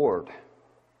of the Lord.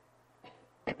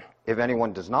 If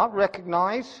anyone does not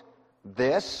recognize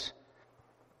this,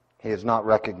 he is not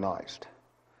recognized.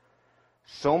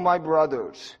 So, my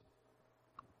brothers,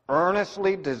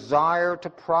 earnestly desire to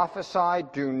prophesy,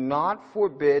 do not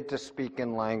forbid to speak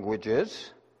in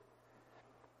languages,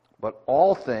 but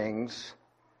all things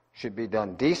should be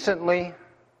done decently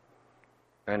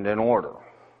and in order.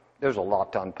 There's a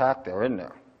lot to unpack there, isn't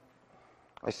there?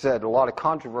 I said a lot of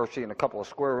controversy in a couple of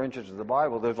square inches of the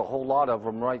Bible. There's a whole lot of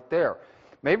them right there.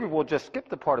 Maybe we'll just skip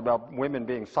the part about women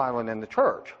being silent in the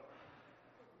church.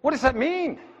 What does that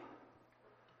mean?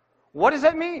 What does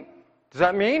that mean? Does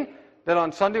that mean that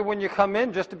on Sunday when you come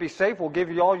in, just to be safe, we'll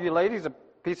give you all you ladies a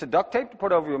piece of duct tape to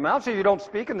put over your mouth so you don't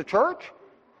speak in the church?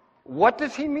 What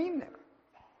does he mean there?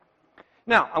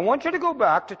 Now, I want you to go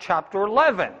back to chapter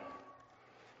 11.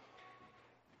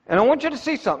 And I want you to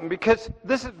see something, because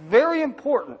this is very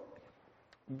important.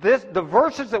 The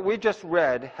verses that we just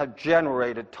read have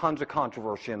generated tons of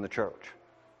controversy in the church.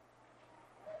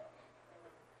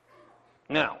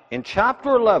 Now, in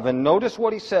chapter 11, notice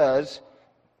what he says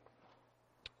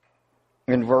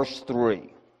in verse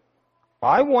 3.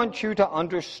 I want you to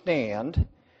understand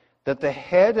that the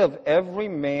head of every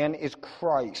man is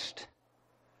Christ.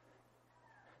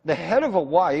 The head of a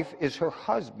wife is her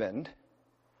husband,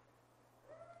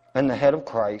 and the head of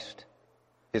Christ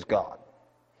is God.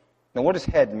 Now, what does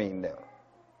head mean there?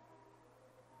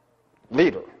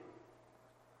 Leader.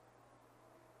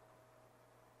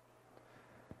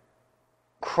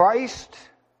 Christ,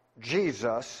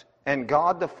 Jesus, and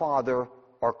God the Father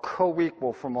are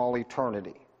co-equal from all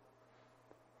eternity.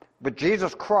 But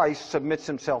Jesus Christ submits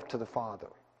himself to the Father.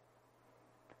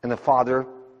 And the Father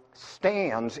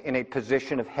stands in a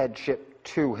position of headship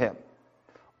to him.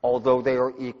 although they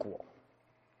are equal.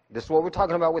 This is what we're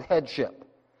talking about with headship.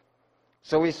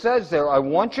 So he says there, I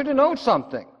want you to know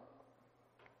something.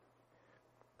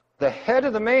 The head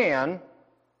of the man,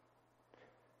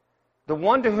 the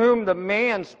one to whom the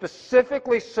man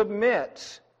specifically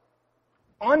submits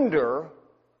under,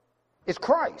 is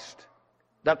Christ.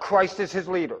 That Christ is his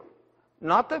leader.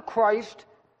 Not that Christ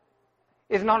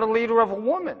is not a leader of a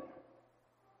woman.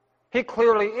 He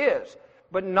clearly is,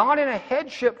 but not in a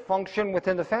headship function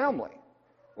within the family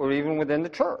or even within the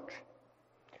church.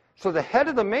 So the head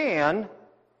of the man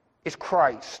is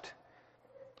Christ.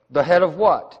 The head of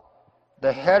what?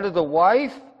 The head of the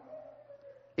wife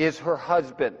is her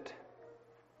husband.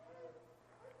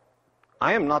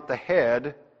 I am not the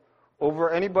head over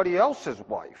anybody else's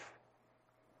wife.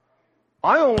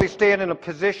 I only stand in a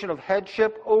position of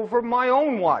headship over my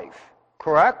own wife,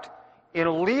 correct? In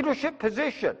a leadership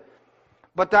position.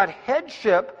 But that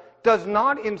headship does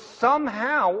not in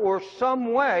somehow or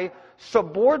some way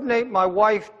subordinate my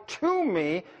wife to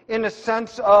me in a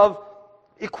sense of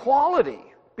equality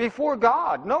before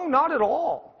God. No, not at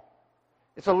all.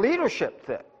 It's a leadership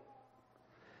thing.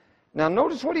 Now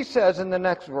notice what he says in the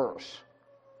next verse.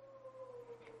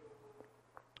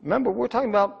 Remember, we're talking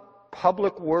about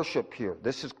public worship here.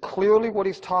 This is clearly what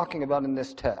he's talking about in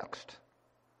this text.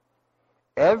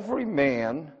 Every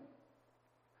man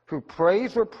who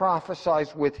prays or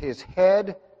prophesies with his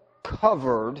head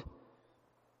covered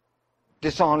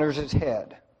dishonors his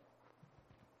head.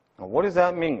 Now, what does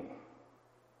that mean?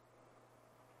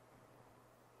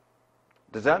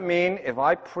 Does that mean if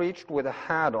I preached with a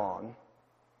hat on,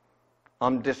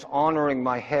 I'm dishonoring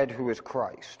my head who is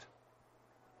Christ?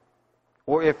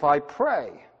 Or if I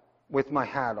pray with my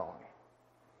hat on?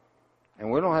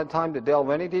 And we don't have time to delve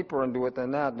any deeper into it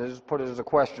than that. Let's just put it as a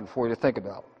question for you to think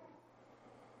about.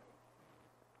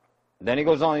 Then he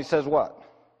goes on, he says what?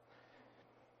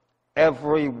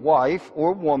 Every wife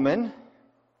or woman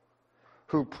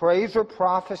who prays or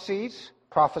prophesies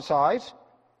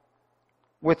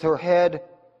with her head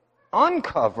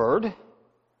uncovered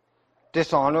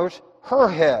dishonors her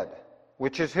head,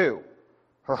 which is who?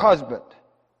 Her husband.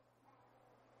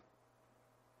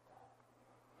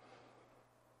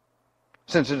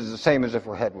 Since it is the same as if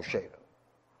her head was shaven.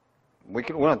 We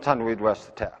don't have time to read the rest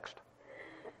of the text.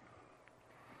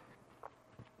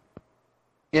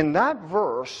 In that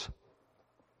verse,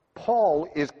 Paul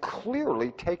is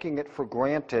clearly taking it for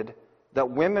granted that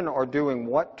women are doing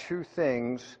what two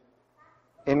things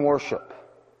in worship?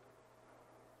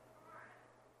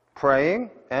 Praying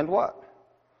and what?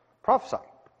 Prophesying.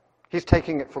 He's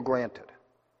taking it for granted.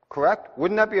 Correct?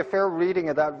 Wouldn't that be a fair reading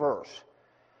of that verse?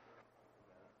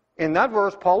 In that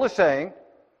verse, Paul is saying,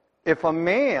 if a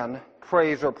man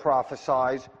prays or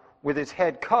prophesies with his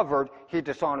head covered, he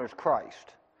dishonors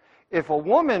Christ. If a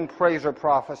woman prays or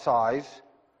prophesies,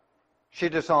 she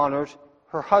dishonors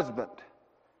her husband.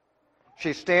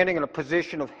 She's standing in a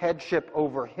position of headship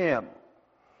over him.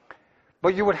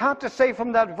 But you would have to say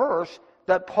from that verse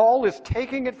that Paul is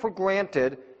taking it for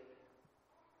granted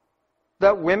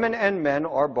that women and men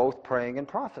are both praying and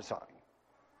prophesying.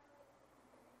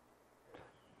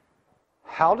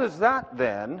 How does that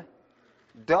then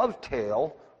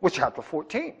dovetail with chapter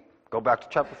 14? Go back to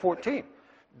chapter 14.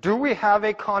 Do we have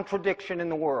a contradiction in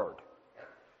the Word?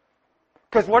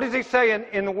 Because what does he say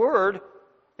in the Word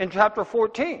in chapter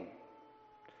 14?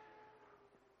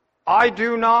 I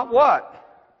do not what?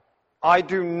 I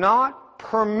do not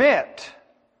permit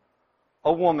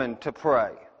a woman to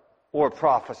pray or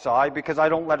prophesy because I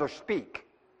don't let her speak.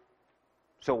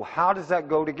 So how does that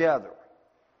go together?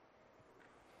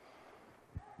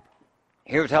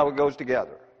 Here's how it goes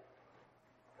together.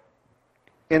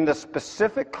 In the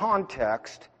specific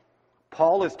context,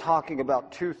 Paul is talking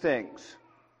about two things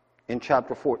in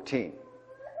chapter 14.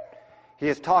 He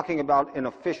is talking about an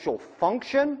official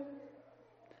function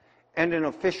and an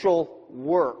official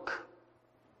work.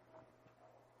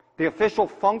 The official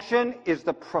function is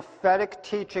the prophetic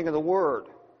teaching of the Word.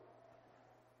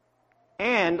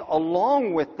 And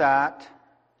along with that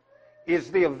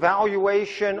is the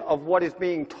evaluation of what is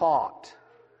being taught.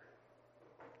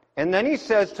 And then he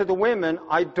says to the women,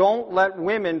 I don't let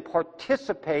women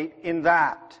participate in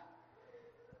that.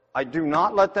 I do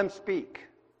not let them speak.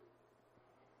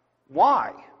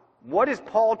 Why? What is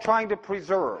Paul trying to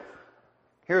preserve?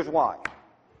 Here's why.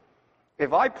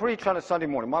 If I preach on a Sunday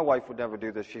morning, my wife would never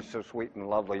do this, she's so sweet and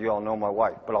lovely, you all know my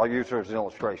wife, but I'll use her as an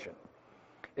illustration.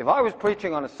 If I was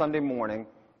preaching on a Sunday morning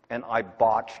and I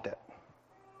botched it,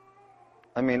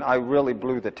 I really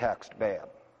blew the text bad.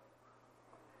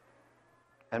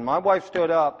 And my wife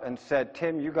stood up and said,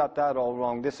 Tim, you got that all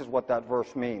wrong. This is what that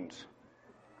verse means.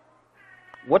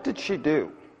 What did she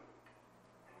do?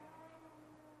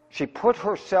 She put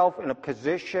herself in a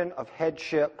position of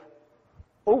headship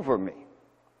over me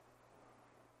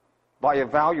by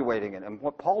evaluating it. And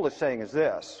what Paul is saying is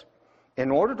this: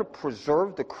 in order to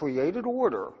preserve the created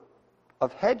order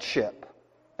of headship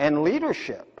and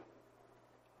leadership,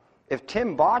 if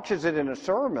Tim botches it in a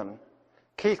sermon,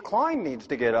 Keith Klein needs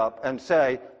to get up and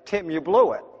say, Tim, you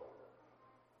blew it.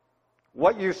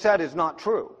 What you said is not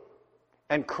true.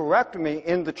 And correct me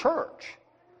in the church,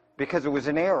 because it was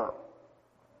an error.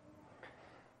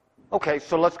 Okay,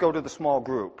 so let's go to the small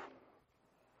group.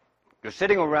 You're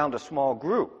sitting around a small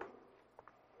group,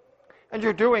 and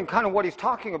you're doing kind of what he's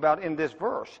talking about in this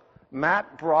verse.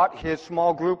 Matt brought his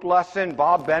small group lesson,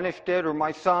 Bob Benish did, or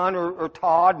my son, or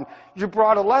Todd, and you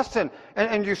brought a lesson,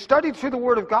 and you studied through the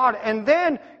Word of God, and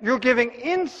then you're giving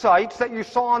insights that you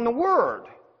saw in the Word.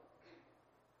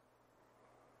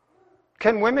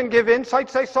 Can women give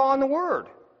insights they saw in the Word?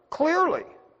 Clearly.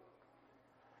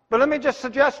 But let me just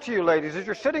suggest to you, ladies, as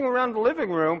you're sitting around the living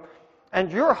room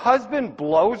and your husband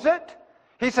blows it,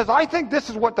 he says, I think this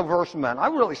is what the verse meant. I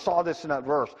really saw this in that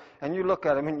verse. And you look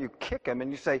at him and you kick him and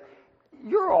you say,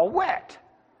 you're all wet.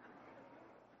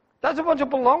 That's a bunch of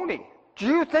baloney. Do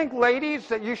you think, ladies,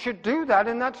 that you should do that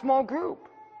in that small group?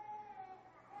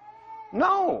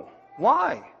 No.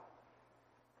 Why?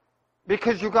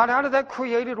 Because you got out of that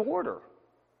created order.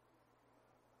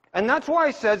 And that's why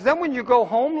he says, then when you go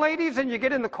home, ladies, and you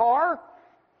get in the car,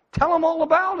 tell him all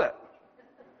about it.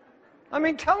 I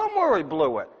mean, tell him where he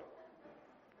blew it.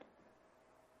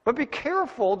 But be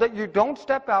careful that you don't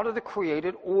step out of the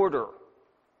created order,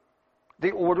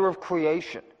 the order of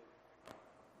creation.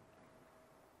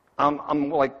 I'm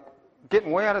like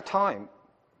getting way out of time,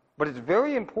 but it's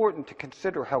very important to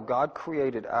consider how God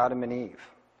created Adam and Eve.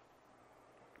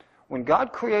 When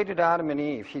God created Adam and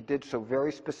Eve, he did so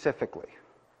very specifically.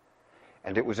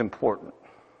 And it was important.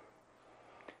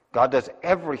 God does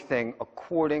everything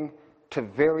according to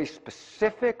very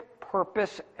specific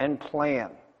purpose and plan.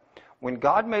 When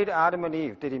God made Adam and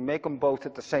Eve, did he make them both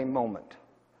at the same moment?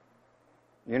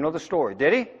 You know the story,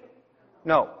 did he?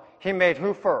 No. He made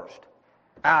who first?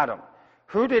 Adam.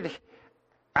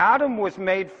 Adam was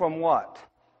made from what?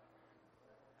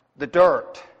 The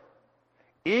dirt.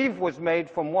 Eve was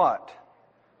made from what?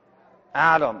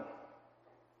 Adam.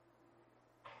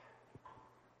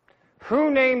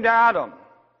 Who named Adam?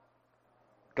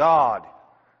 God.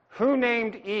 Who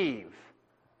named Eve?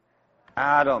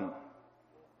 Adam.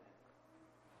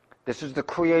 This is the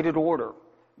created order.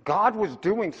 God was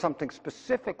doing something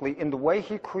specifically in the way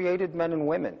he created men and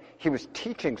women. He was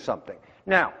teaching something.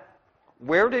 Now,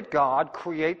 where did God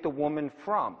create the woman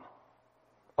from?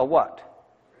 A what?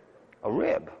 A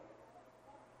rib.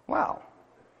 Wow.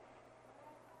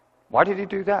 Why did he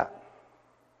do that?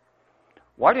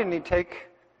 Why didn't he take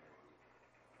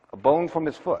a bone from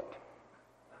his foot?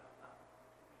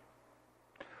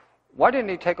 Why didn't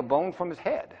he take a bone from his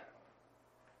head?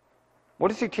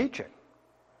 What is he teaching?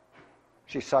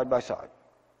 She's side by side.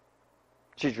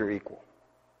 She's your equal.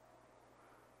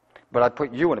 But I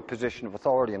put you in a position of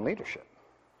authority and leadership.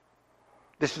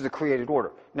 This is the created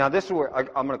order. Now, this is where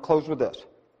I'm going to close with this.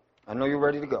 I know you're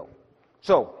ready to go.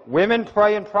 So, women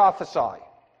pray and prophesy.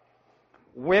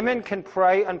 Women can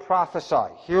pray and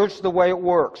prophesy. Here's the way it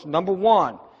works. Number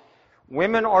one,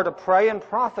 women are to pray and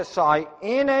prophesy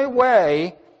in a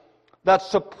way that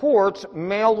supports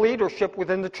male leadership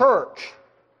within the church.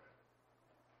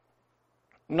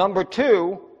 Number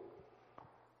two,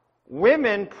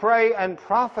 women pray and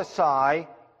prophesy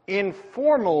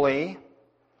informally,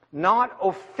 not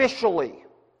officially.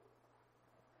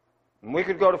 And we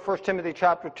could go to 1 Timothy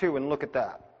chapter 2 and look at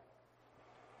that,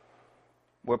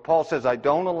 where Paul says, I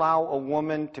don't allow a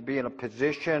woman to be in a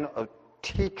position of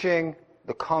teaching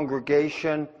the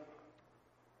congregation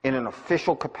in an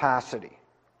official capacity.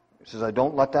 He says, I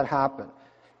don't let that happen.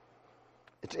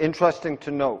 It's interesting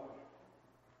to note,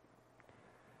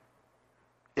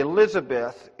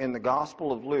 Elizabeth in the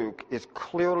Gospel of Luke is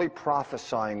clearly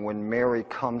prophesying when Mary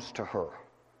comes to her,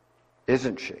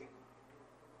 isn't she?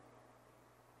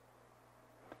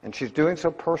 And she's doing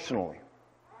so personally,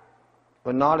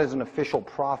 but not as an official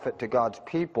prophet to God's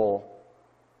people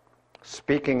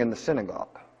speaking in the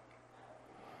synagogue.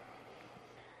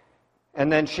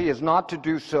 And then she is not to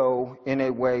do so in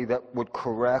a way that would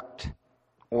correct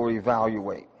or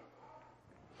evaluate.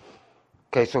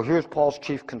 Okay, so here's Paul's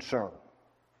chief concern.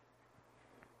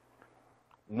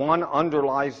 One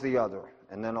underlies the other,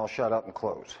 and then I'll shut up and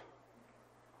close.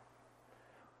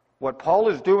 What Paul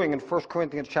is doing in 1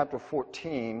 Corinthians chapter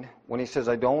 14, when he says,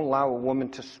 I don't allow a woman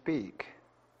to speak,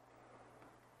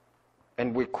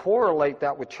 and we correlate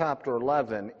that with chapter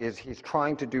 11, is he's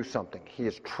trying to do something. He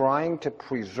is trying to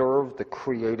preserve the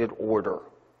created order.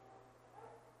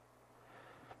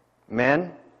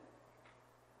 Men,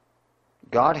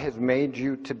 God has made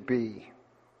you to be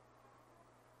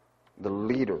the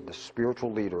leader, the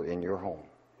spiritual leader in your home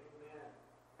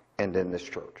and in this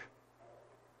church.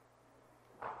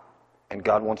 And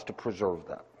God wants to preserve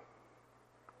that.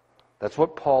 That's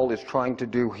what Paul is trying to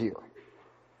do here.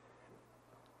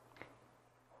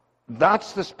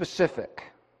 That's the specific.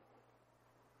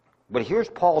 But here's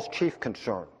Paul's chief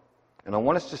concern. And I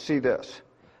want us to see this.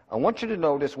 I want you to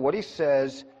notice what he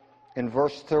says in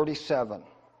verse 37.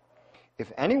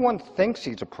 If anyone thinks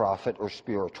he's a prophet or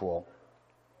spiritual,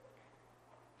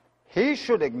 he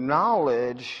should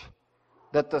acknowledge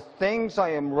that the things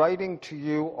I am writing to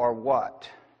you are what?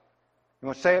 You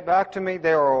want to say it back to me?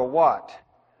 They are a what?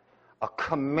 A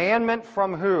commandment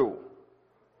from who?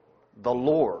 The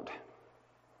Lord.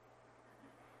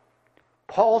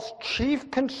 Paul's chief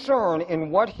concern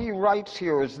in what he writes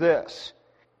here is this.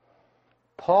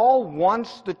 Paul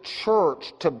wants the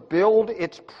church to build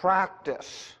its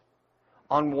practice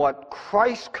on what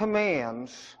Christ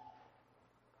commands,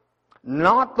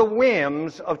 not the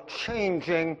whims of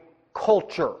changing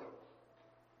culture.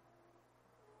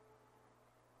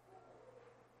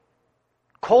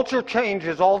 Culture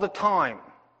changes all the time.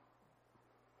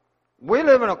 We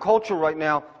live in a culture right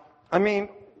now. I mean,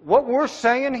 what we're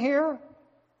saying here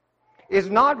is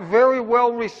not very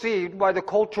well received by the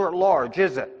culture at large,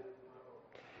 is it?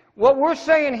 What we're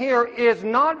saying here is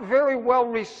not very well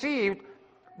received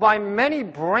by many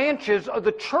branches of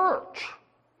the church.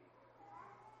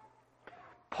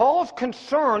 Paul's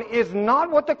concern is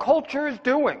not what the culture is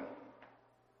doing.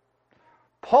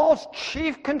 Paul's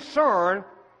chief concern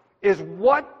is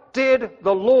what did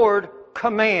the Lord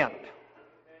command?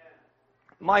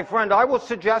 My friend, I will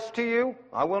suggest to you,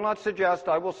 I will not suggest,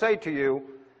 I will say to you,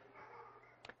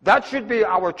 that should be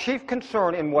our chief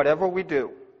concern in whatever we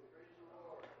do.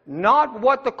 Not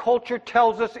what the culture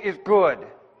tells us is good.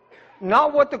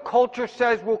 Not what the culture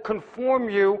says will conform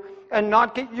you and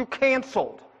not get you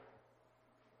canceled.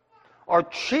 Our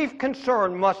chief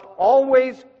concern must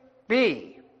always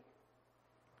be,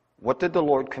 what did the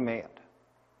Lord command?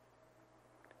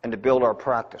 And to build our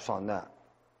practice on that.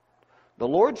 The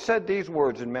Lord said these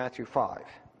words in Matthew 5.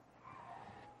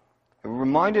 It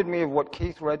reminded me of what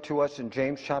Keith read to us in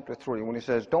James chapter 3 when he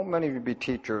says, don't many of you be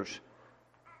teachers,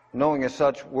 knowing as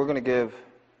such we're going to give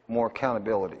more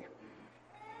accountability.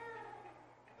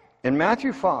 In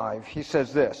Matthew 5, he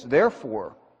says this,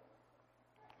 therefore,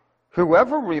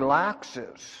 whoever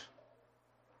relaxes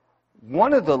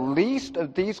one of the least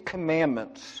of these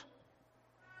commandments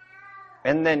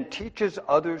and then teaches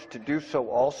others to do so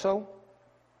also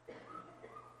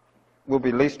will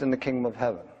be least in the kingdom of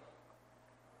heaven.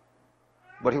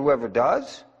 But whoever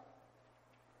does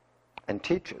and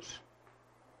teaches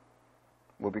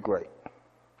will be great.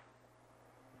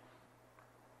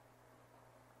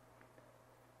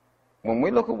 When we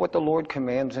look at what the Lord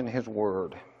commands in His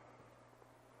Word,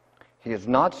 He is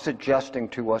not suggesting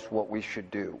to us what we should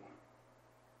do.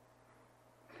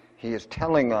 He is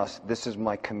telling us, this is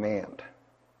my command,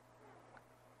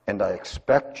 and I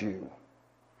expect you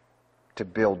to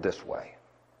build this way.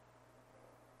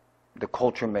 The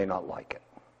culture may not like it.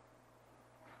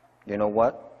 You know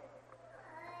what?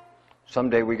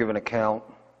 Someday we give an account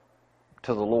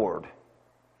to the Lord,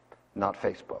 not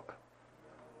Facebook.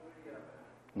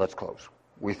 Let's close.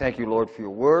 We thank you, Lord, for your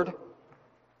word,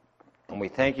 and we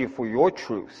thank you for your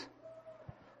truth.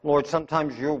 Lord,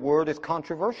 sometimes your word is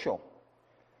controversial.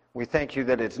 We thank you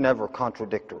that it's never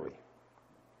contradictory.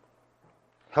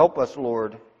 Help us,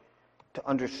 Lord, to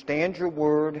understand your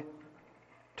word,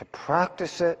 to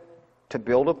practice it, to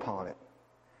build upon it.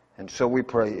 And so we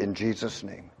pray in Jesus'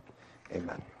 name.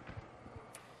 Amen.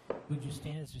 Would you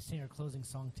stand as we sing our closing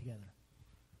song together?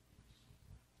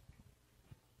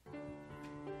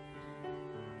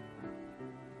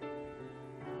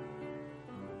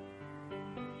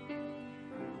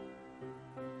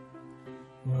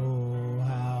 Oh,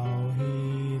 how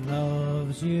He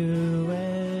loves you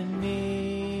and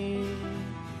me.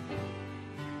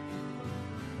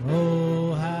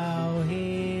 Oh, how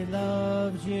He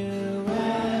loves you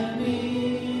and me.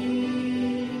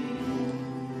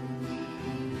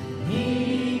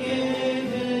 He gave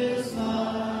His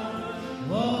life.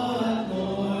 What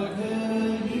more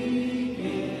could He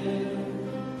give?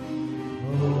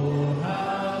 Oh,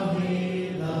 how He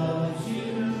loves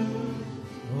you.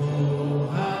 Oh,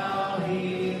 how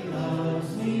He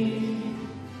loves me.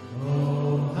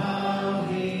 Oh, how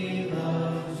He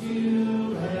loves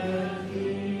you and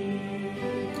me.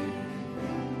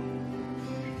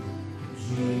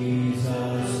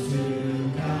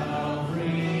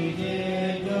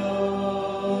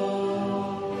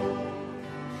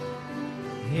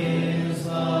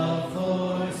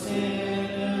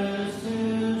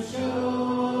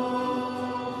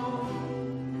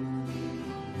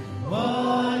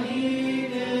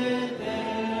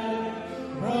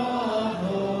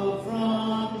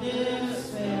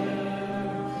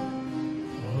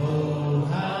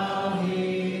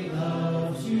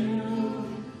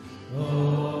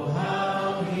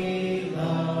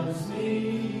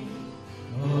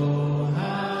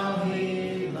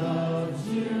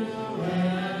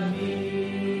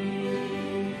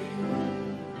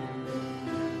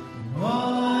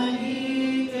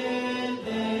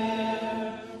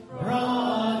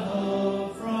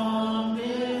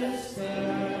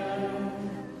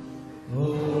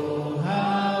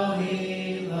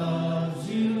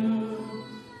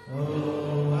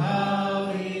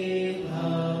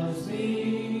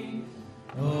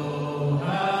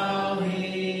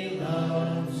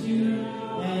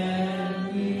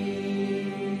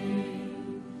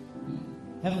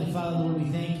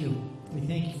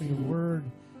 your word,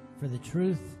 for the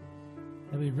truth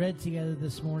that we read together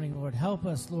this morning. Lord, help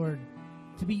us, Lord,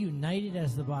 to be united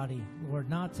as the body. Lord,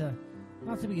 not to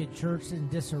be a church in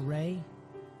disarray,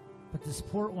 but to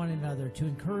support one another, to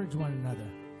encourage one another,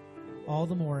 all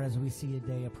the more as we see a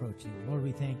day approaching. Lord,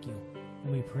 we thank you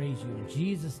and we praise you. In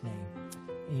Jesus' name,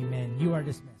 amen. You are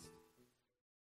dismissed.